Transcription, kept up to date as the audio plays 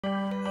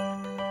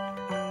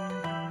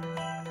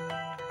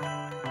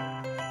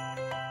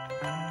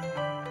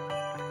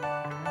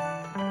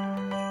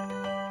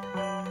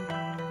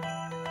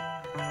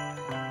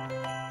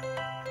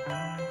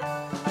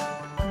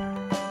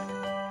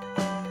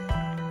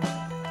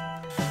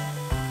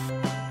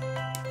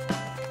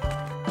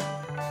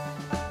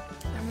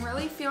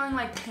feeling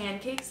like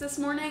pancakes this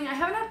morning. I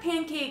haven't had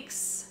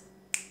pancakes,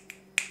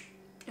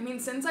 I mean,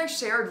 since I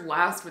shared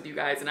last with you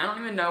guys, and I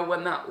don't even know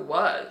when that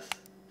was.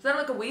 Was that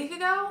like a week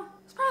ago?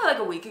 It's probably like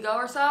a week ago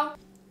or so.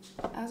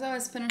 As I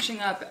was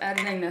finishing up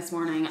editing this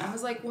morning, I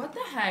was like, what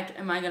the heck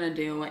am I gonna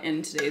do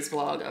in today's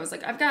vlog? I was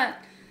like, I've got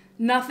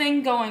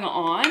nothing going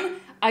on.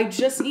 I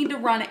just need to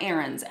run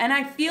errands. And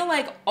I feel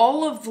like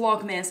all of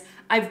Vlogmas,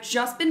 I've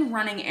just been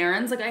running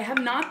errands. Like I have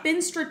not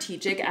been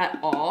strategic at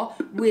all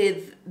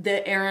with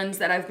the errands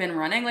that I've been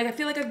running. Like I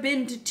feel like I've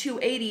been to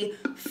 280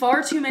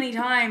 far too many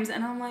times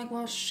and I'm like,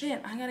 well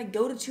shit, I gotta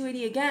go to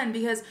 280 again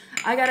because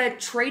I gotta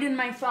trade in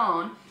my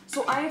phone.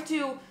 So I have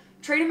to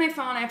trade in my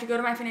phone, I have to go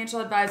to my financial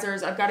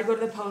advisors, I've gotta go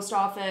to the post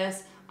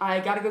office, I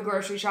gotta go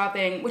grocery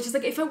shopping, which is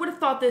like, if I would have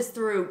thought this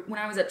through when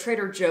I was at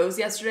Trader Joe's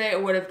yesterday, I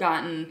would have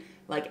gotten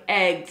like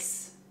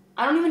eggs.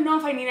 I don't even know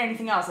if I need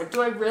anything else. Like,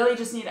 do I really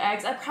just need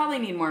eggs? I probably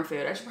need more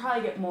food. I should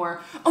probably get more.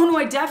 Oh no,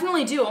 I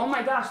definitely do. Oh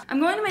my gosh. I'm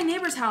going to my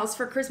neighbor's house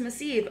for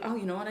Christmas Eve. Oh,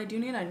 you know what I do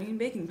need? I need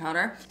baking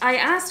powder. I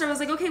asked her, I was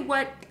like, okay,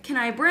 what can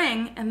I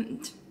bring?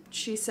 And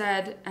she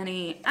said,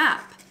 any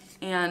app.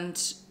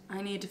 And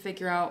I need to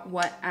figure out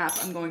what app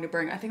I'm going to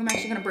bring. I think I'm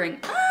actually gonna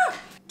bring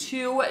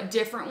two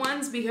different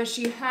ones because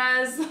she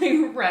has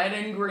like red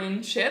and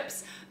green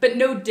chips, but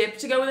no dip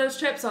to go with those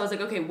chips. So I was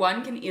like, okay,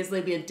 one can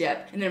easily be a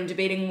dip. And then I'm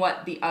debating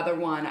what the other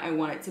one I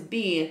want it to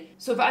be.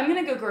 So if I'm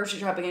gonna go grocery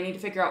shopping, I need to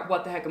figure out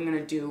what the heck I'm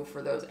gonna do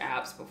for those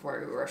apps before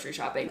I go grocery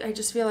shopping. I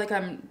just feel like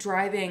I'm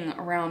driving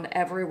around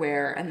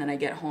everywhere and then I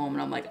get home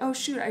and I'm like, oh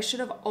shoot, I should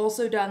have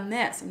also done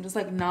this. I'm just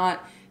like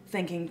not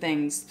thinking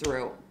things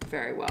through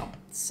very well.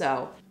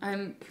 So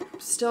I'm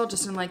still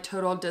just in like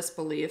total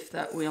disbelief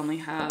that we only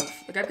have,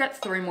 like I've got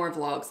 3 more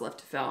vlogs left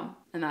to film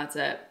and that's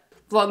it.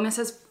 Vlogmas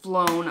has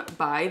flown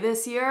by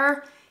this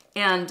year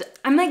and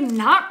I'm like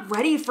not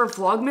ready for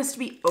Vlogmas to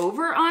be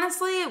over,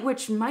 honestly,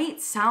 which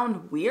might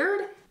sound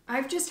weird.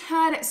 I've just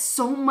had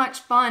so much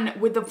fun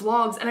with the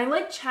vlogs and I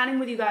like chatting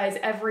with you guys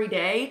every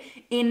day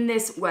in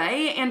this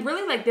way. And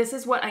really like this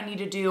is what I need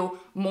to do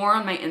more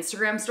on my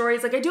Instagram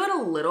stories. Like I do it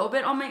a little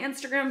bit on my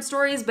Instagram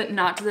stories, but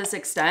not to this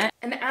extent.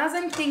 And as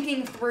I'm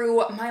thinking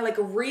through my like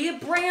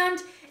rebrand,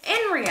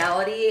 in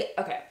reality,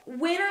 okay,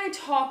 when I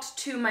talked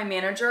to my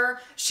manager,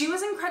 she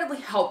was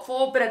incredibly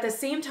helpful, but at the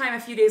same time, a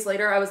few days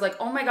later, I was like,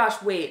 oh my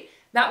gosh, wait,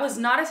 that was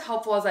not as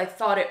helpful as I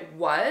thought it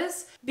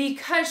was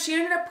because she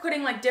ended up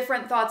putting like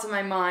different thoughts in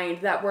my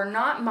mind that were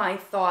not my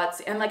thoughts.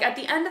 And like at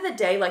the end of the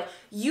day, like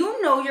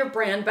you know your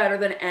brand better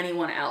than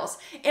anyone else.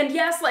 And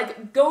yes,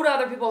 like go to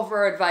other people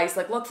for advice,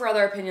 like look for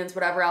other opinions,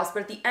 whatever else.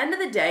 But at the end of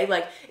the day,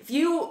 like if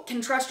you can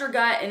trust your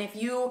gut and if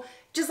you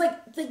just like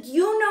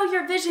you know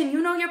your vision,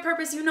 you know your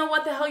purpose, you know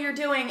what the hell you're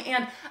doing.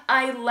 And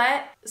I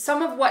let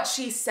some of what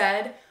she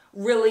said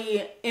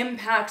really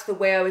impact the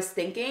way I was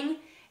thinking.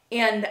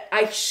 And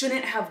I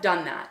shouldn't have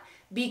done that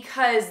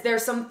because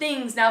there's some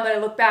things now that I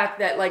look back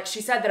that like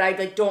she said that I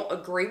like don't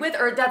agree with,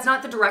 or that's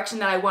not the direction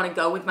that I want to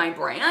go with my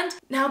brand.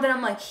 Now that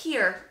I'm like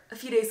here a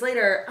few days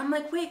later, I'm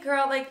like, wait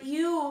girl, like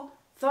you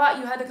thought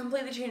you had to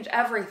completely change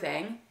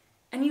everything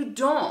and you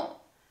don't.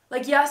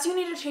 Like, yes, you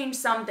need to change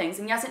some things,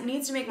 and yes, it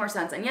needs to make more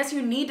sense, and yes,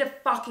 you need to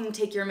fucking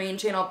take your main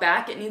channel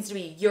back. It needs to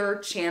be your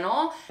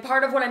channel.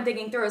 Part of what I'm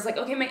thinking through is like,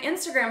 okay, my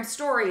Instagram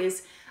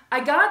stories,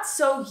 I got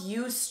so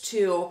used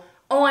to,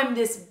 oh, I'm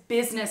this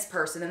business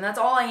person, and that's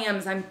all I am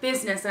is I'm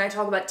business, and I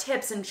talk about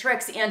tips and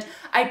tricks, and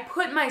I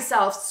put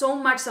myself so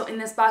much so in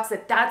this box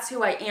that that's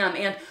who I am.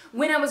 And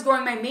when I was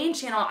growing my main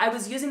channel, I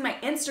was using my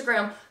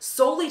Instagram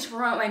solely to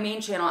promote my main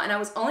channel, and I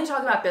was only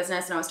talking about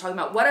business, and I was talking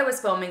about what I was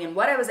filming and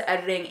what I was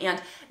editing,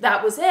 and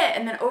that was it.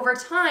 And then over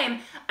time,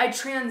 I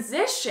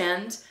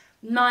transitioned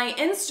my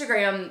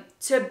Instagram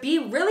to be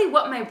really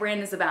what my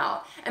brand is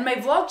about. And my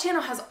vlog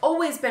channel has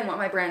always been what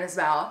my brand is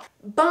about,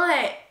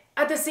 but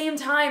at the same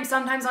time,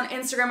 sometimes on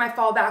Instagram, I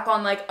fall back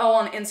on like, oh,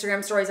 on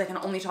Instagram stories, I can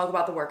only talk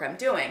about the work I'm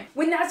doing.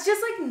 When that's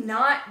just like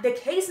not the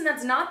case and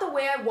that's not the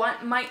way I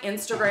want my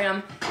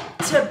Instagram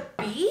to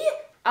be.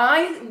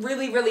 I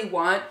really, really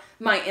want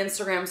my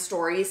Instagram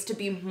stories to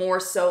be more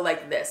so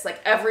like this. Like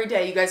every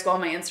day you guys go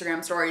on my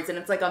Instagram stories and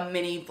it's like a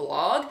mini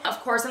vlog.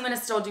 Of course, I'm gonna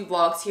still do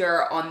vlogs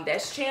here on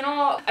this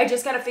channel. I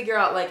just gotta figure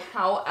out like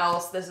how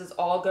else this is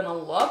all gonna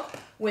look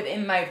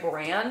within my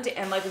brand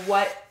and like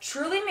what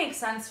truly makes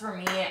sense for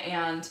me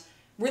and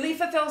really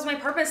fulfills my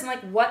purpose and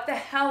like what the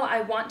hell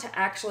I want to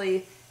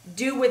actually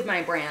do with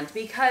my brand,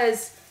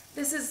 because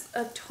this is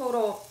a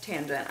total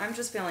tangent. I'm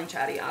just feeling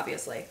chatty,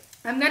 obviously.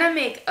 I'm gonna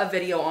make a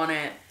video on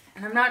it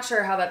and I'm not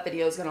sure how that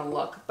video is gonna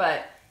look,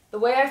 but the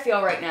way I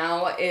feel right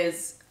now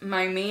is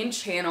my main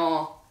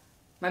channel,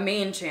 my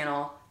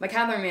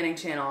Cathrin Manning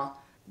channel,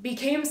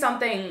 became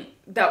something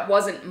that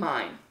wasn't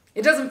mine.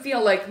 It doesn't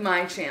feel like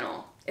my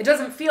channel. It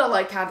doesn't feel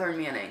like Cathrin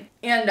Manning.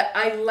 And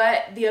I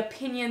let the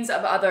opinions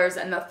of others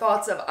and the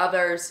thoughts of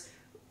others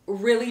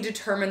really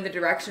determine the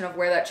direction of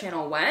where that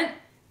channel went.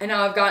 And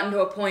now I've gotten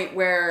to a point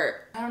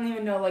where I don't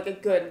even know like a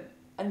good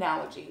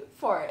analogy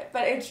for it,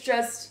 but it's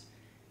just,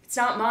 it's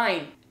not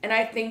mine. And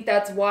I think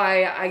that's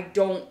why I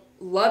don't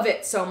love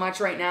it so much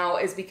right now,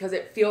 is because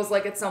it feels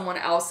like it's someone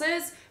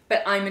else's,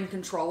 but I'm in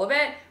control of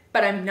it,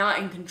 but I'm not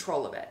in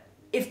control of it.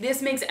 If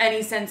this makes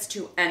any sense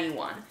to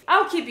anyone.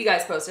 I'll keep you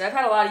guys posted. I've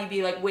had a lot of you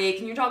be like, wait,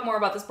 can you talk more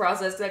about this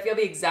process? Because I feel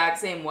the exact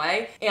same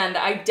way. And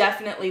I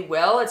definitely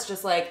will. It's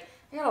just like,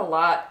 I got a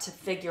lot to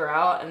figure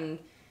out. And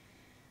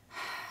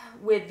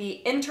with the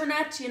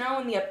internet, you know,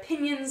 and the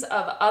opinions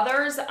of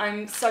others,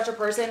 I'm such a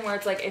person where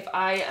it's like, if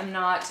I am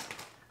not,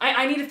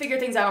 I need to figure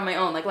things out on my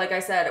own. Like I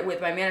said,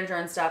 with my manager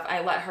and stuff,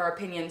 I let her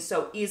opinion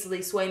so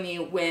easily sway me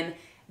when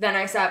then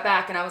I sat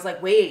back and I was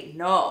like, wait,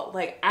 no,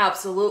 like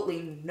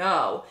absolutely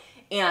no.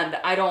 And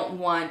I don't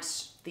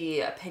want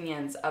the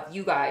opinions of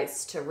you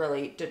guys to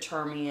really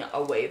deter me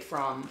away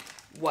from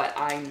what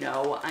I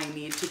know I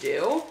need to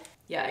do.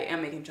 Yeah, I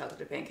am making chocolate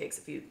chip pancakes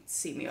if you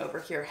see me over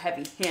here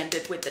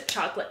heavy-handed with the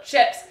chocolate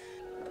chips.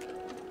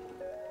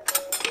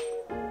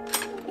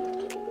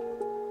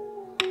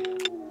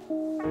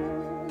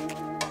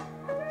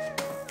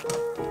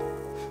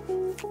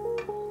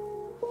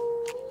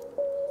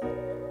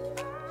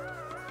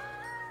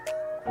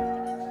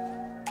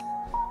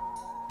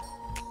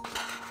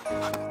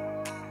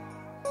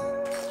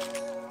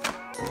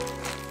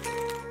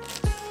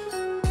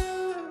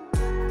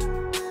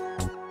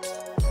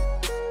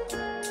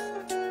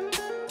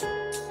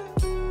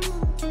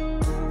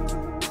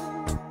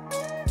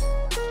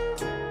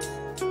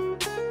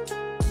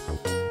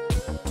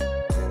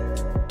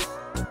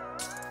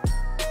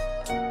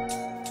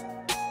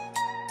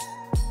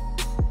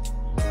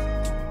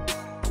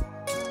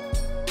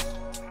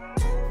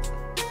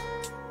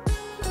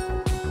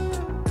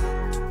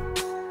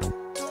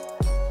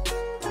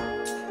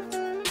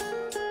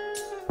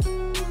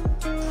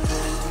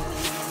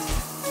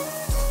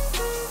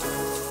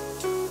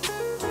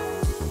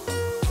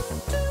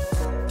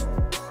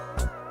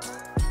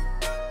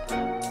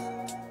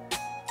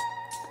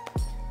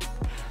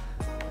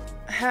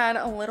 Had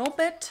a little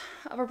bit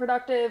of a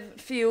productive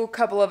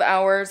couple of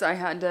hours. I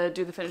had to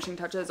do the finishing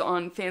touches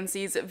on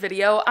Fancy's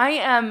video. I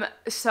am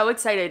so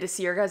excited to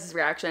see your guys'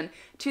 reaction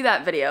to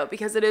that video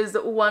because it is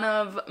one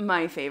of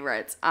my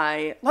favorites.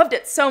 I loved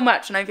it so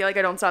much and I feel like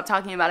I don't stop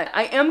talking about it.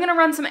 I am gonna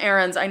run some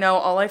errands. I know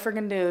all I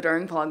freaking do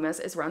during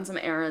vlogmas is run some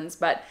errands,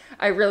 but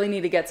I really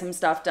need to get some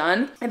stuff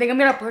done. I think I'm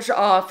gonna push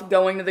off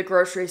going to the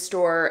grocery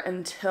store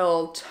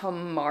until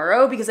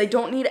tomorrow because I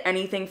don't need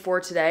anything for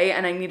today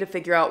and I need to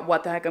figure out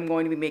what the heck I'm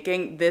going to be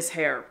making. This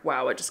hair,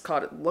 wow, I just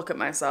caught it. Look at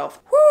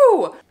myself.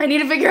 Woo! I need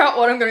to figure out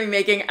what I'm gonna be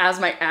making as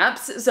my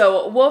apps,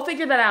 so we'll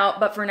figure that out,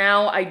 but for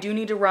now, I do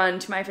need to run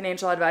to my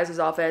financial advisor's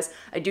office.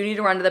 I do need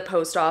to run to the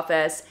post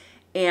office,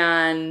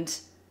 and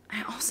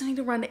I also need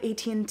to run to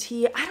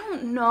AT&T. I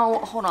don't know.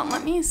 Hold on,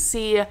 let me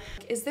see.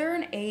 Is there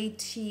an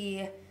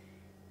AT&T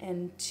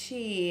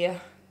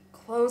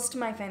close to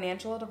my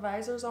financial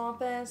advisor's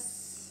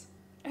office?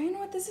 You know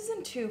what? This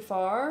isn't too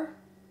far.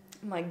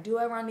 I'm like, do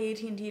I run to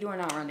AT&T? Do I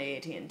not run to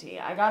AT&T?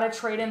 I gotta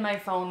trade in my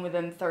phone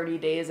within 30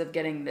 days of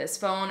getting this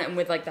phone, and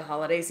with like the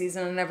holiday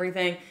season and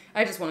everything,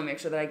 I just want to make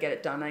sure that I get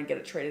it done. I get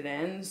it traded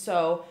in.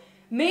 So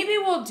maybe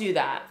we'll do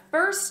that.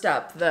 First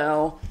up,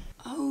 though.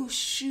 Oh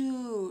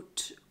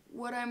shoot!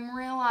 What I'm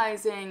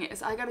realizing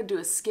is I gotta do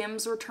a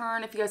Skims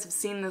return. If you guys have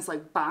seen this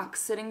like box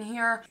sitting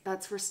here,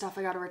 that's for stuff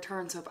I gotta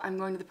return. So if I'm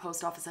going to the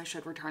post office, I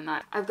should return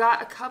that. I've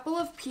got a couple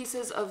of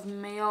pieces of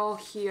mail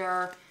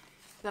here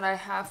that I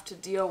have to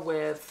deal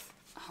with.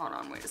 Hold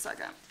on, wait a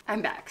second.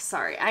 I'm back,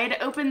 sorry. I had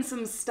to open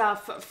some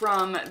stuff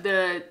from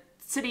the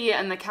city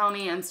and the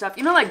county and stuff,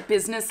 you know, like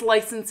business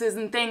licenses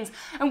and things.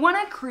 I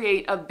want to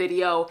create a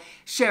video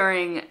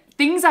sharing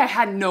things I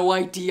had no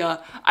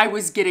idea I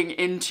was getting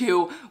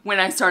into when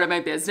I started my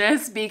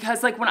business,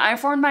 because like when I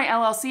formed my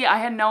LLC, I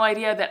had no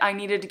idea that I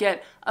needed to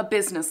get a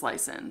business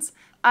license.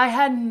 I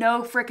had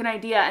no freaking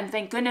idea, and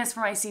thank goodness for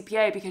my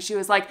CPA, because she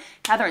was like,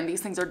 Cathrin,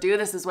 these things are due,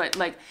 this is what,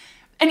 like,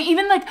 and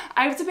even like,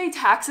 I have to pay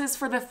taxes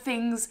for the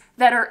things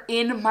that are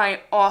in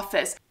my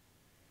office.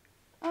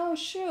 Oh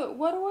shoot,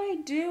 what do I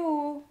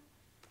do?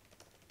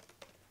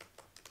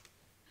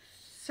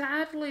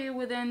 Sadly,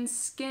 within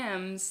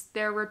Skims,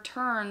 their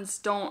returns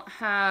don't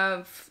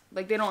have,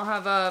 like they don't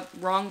have a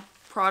wrong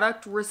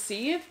product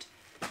received.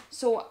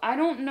 So I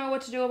don't know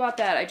what to do about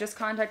that. I just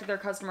contacted their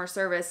customer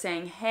service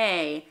saying,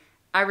 hey,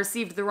 I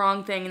received the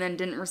wrong thing and then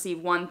didn't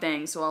receive one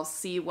thing, so I'll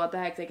see what the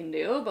heck they can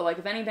do. But like,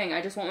 if anything,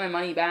 I just want my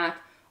money back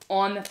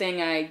on the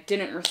thing I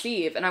didn't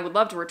receive, and I would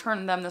love to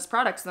return them this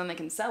product so then they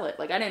can sell it.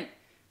 Like, I didn't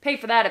pay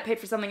for that, I paid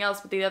for something else,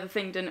 but the other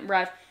thing didn't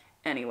arrive.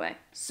 Anyway,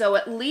 so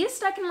at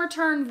least I can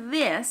return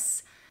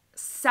this.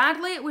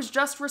 Sadly, it was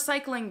just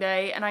recycling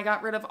day, and I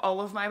got rid of all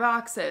of my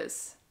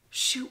boxes.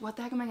 Shoot, what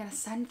the heck am I gonna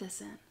send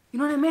this in? You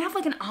know what, I may have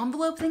like an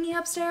envelope thingy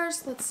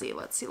upstairs. Let's see.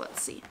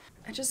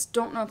 I just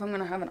don't know if I'm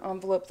gonna have an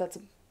envelope that's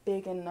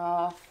big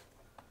enough.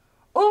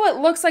 Oh,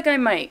 it looks like I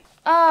might.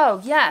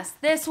 Oh, yes,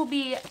 this will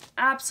be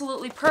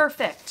absolutely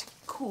perfect.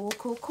 Cool,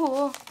 cool,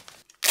 cool.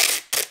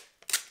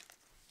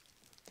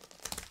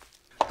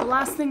 The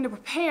last thing to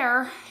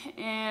prepare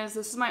is,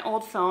 this is my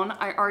old phone.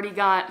 I already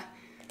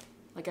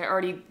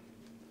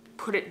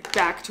put it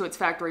back to its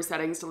factory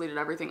settings, deleted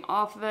everything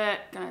off of it.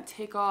 Gonna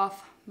take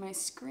off my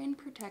screen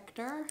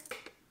protector.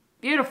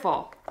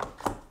 Beautiful.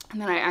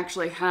 And then I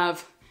actually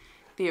have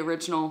the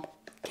original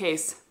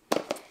case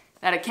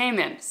that it came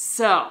in.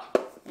 So,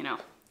 you know,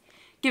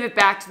 give it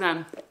back to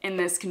them in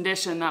this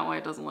condition. That way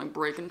it doesn't like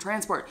break in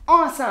transport.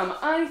 Awesome.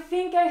 I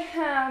think I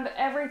have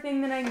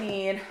everything that I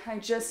need. I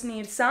just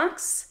need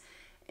socks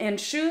and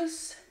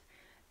shoes,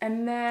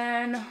 and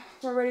then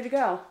we're ready to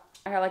go.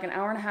 I got like an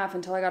hour and a half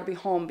until I gotta be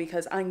home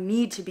because I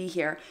need to be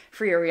here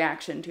for your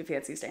reaction to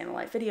Fancy's Day in the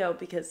Life video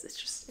because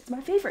it's my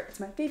favorite. It's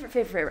my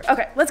favorite.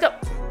 Okay, let's go.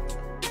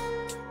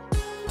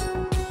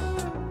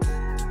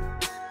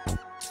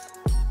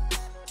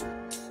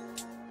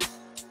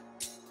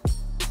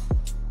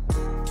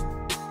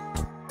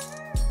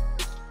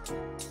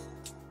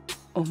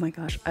 Oh my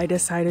gosh, I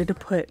decided to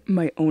put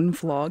my own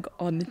vlog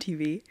on the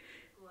TV,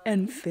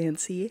 and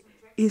Fancy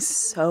is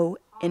so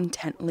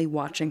intently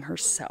watching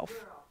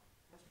herself.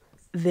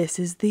 This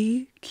is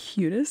the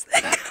cutest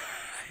thing.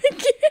 I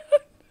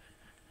can't.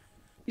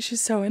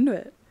 She's so into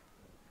it.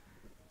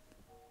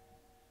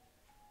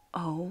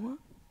 Oh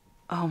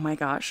my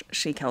gosh,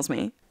 she kills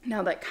me.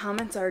 Now that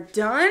comments are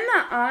done,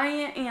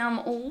 I am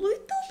a little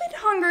bit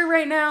hungry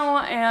right now,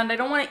 and I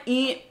don't want to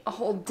eat a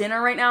whole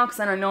dinner right now because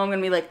then I know I'm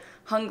gonna be like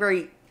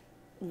hungry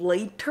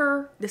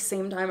later, the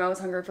same time I was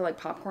hungry for like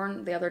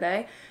popcorn the other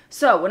day.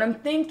 So what I'm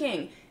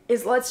thinking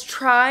is let's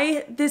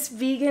try this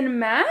vegan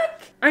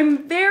mac.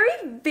 I'm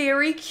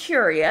very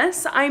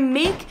curious. I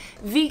make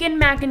vegan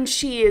mac and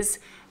cheese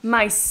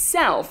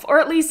myself,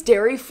 or at least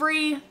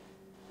dairy-free.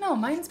 No,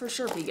 mine's for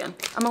sure vegan.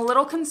 I'm a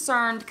little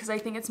concerned because I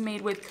think it's made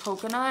with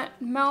coconut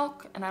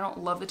milk and I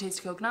don't love the taste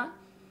of coconut.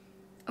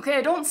 Okay,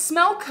 I don't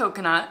smell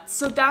coconut,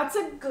 so that's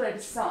a good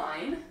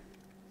sign.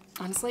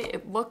 Honestly,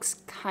 it looks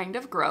kind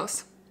of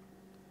gross.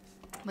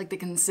 Like the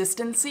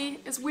consistency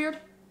is weird.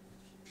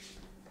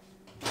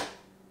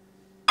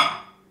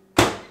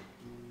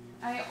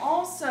 I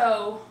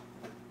also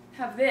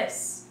have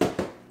this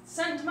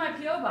sent to my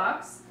P.O.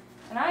 box,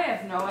 and I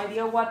have no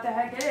idea what the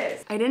heck it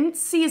is. I didn't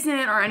season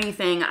it or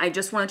anything. I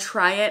just want to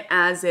try it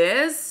as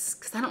is,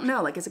 because I don't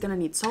know. Like, is it going to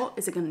need salt?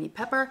 Is it going to need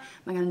pepper?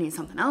 Am I going to need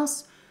something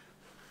else?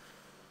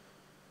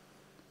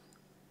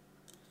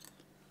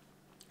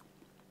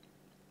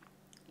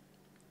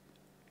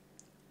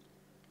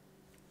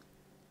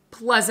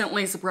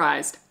 Pleasantly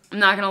surprised. I'm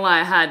not gonna lie,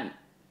 I had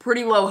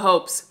pretty low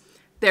hopes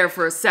there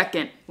for a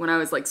second. When I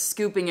was like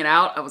scooping it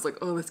out, I was like,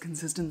 oh, this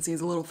consistency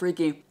is a little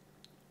freaky.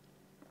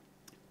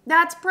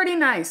 That's pretty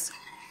nice.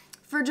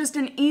 For just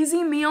an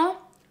easy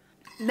meal,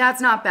 that's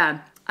not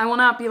bad. I will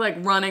not be like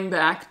running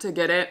back to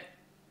get it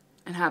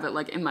and have it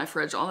like in my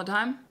fridge all the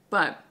time,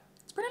 but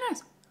it's pretty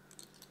nice.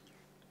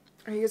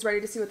 Are you guys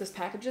ready to see what this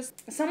package is?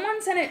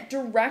 Someone sent it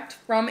direct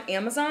from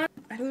Amazon.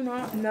 I do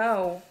not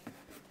know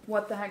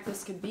what the heck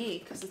this could be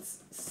because it's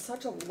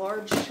such a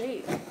large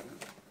shape. Oh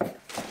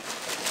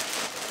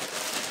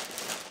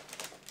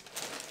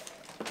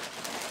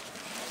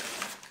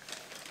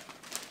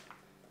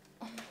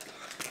my god.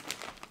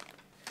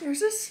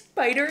 There's a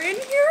spider in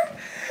here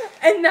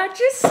and that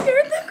just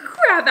scared the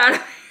crap out of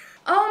me.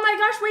 Oh my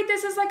gosh, wait,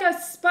 this is like a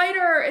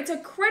spider. It's a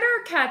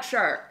critter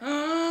catcher.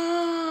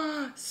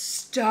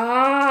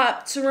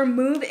 Stop. To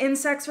remove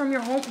insects from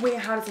your home. Wait,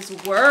 how does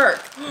this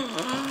work?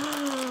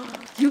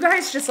 You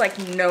guys just like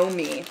know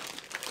me.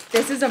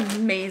 This is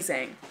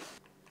amazing.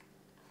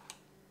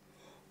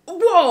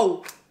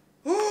 Whoa.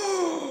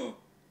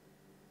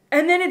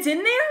 And then it's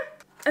in there?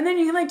 And then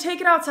you can like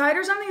take it outside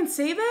or something and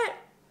save it?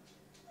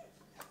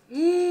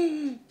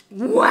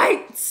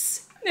 What?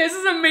 This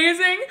is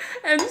amazing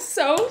and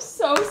so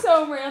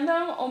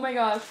random. Oh my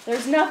gosh.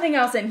 There's nothing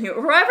else in here.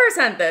 Whoever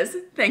sent this,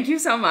 thank you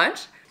so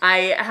much.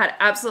 I had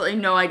absolutely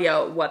no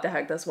idea what the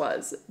heck this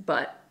was,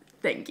 but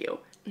thank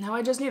you. Now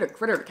I just need a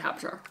critter to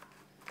capture.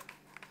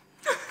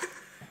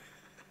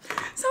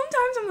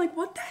 Sometimes I'm like,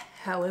 what the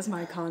hell is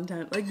my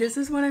content? Like, this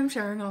is what I'm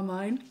sharing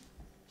online?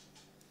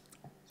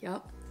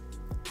 Yep.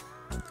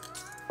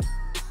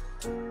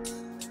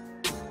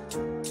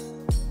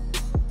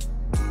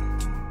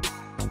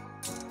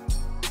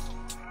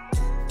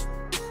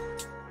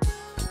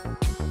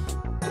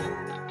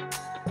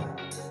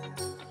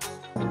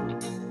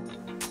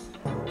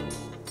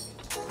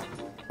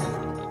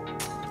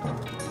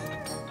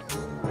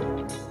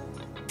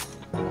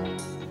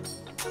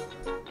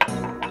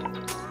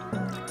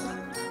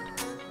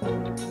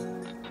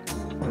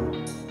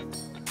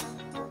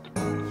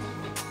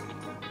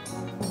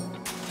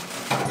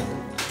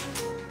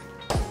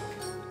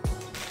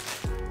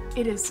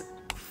 It is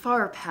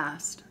far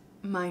past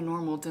my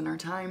normal dinner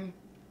time.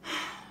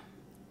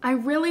 I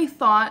really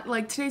thought,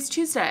 like, today's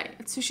Tuesday.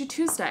 It's Sushi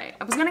Tuesday.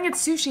 I was gonna get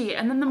sushi,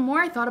 and then the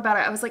more I thought about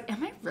it, I was like,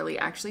 am I really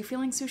actually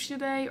feeling sushi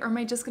today? Or am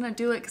I just gonna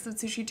do it because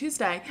it's Sushi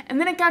Tuesday? And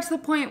then it got to the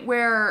point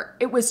where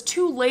it was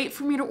too late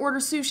for me to order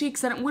sushi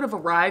because then it would have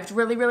arrived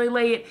really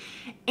late.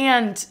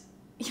 And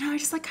you know, I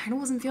just like kind of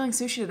wasn't feeling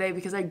sushi today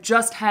because I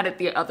just had it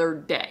the other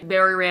day.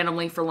 Very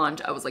randomly for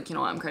lunch, I was like, you know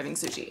what, I'm craving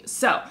sushi.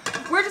 So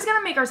we're just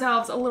gonna make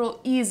ourselves a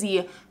little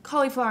easy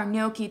cauliflower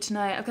gnocchi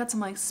tonight. I've got some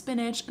like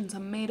spinach and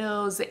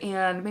tomatoes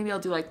and maybe I'll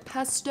do like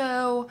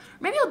pesto.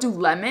 Maybe I'll do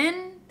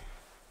lemon.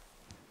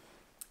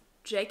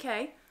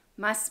 JK.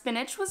 My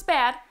spinach was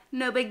bad,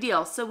 no big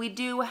deal. So we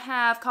do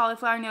have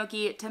cauliflower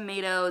gnocchi,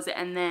 tomatoes,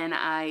 and then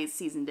I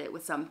seasoned it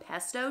with some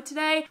pesto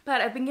today.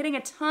 But I've been getting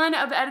a ton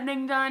of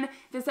editing done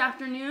this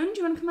afternoon.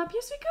 Do you want to come up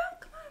here, sweet girl?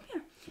 Come on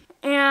up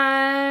here.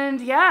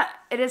 And yeah,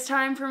 it is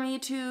time for me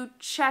to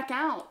check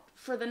out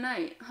for the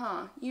night,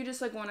 huh? You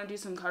just like want to do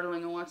some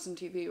cuddling and watch some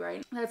TV,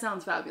 right? That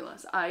sounds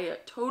fabulous. I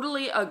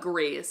totally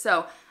agree.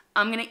 So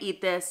I'm gonna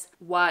eat this,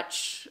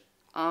 watch,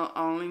 I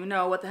don't even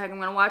know what the heck I'm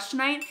gonna watch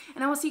tonight.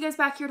 And I will see you guys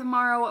back here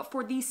tomorrow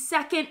for the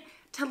second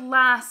to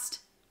last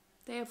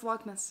day of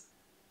Vlogmas.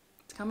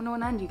 It's coming to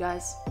an end, you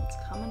guys. It's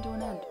coming to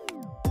an end.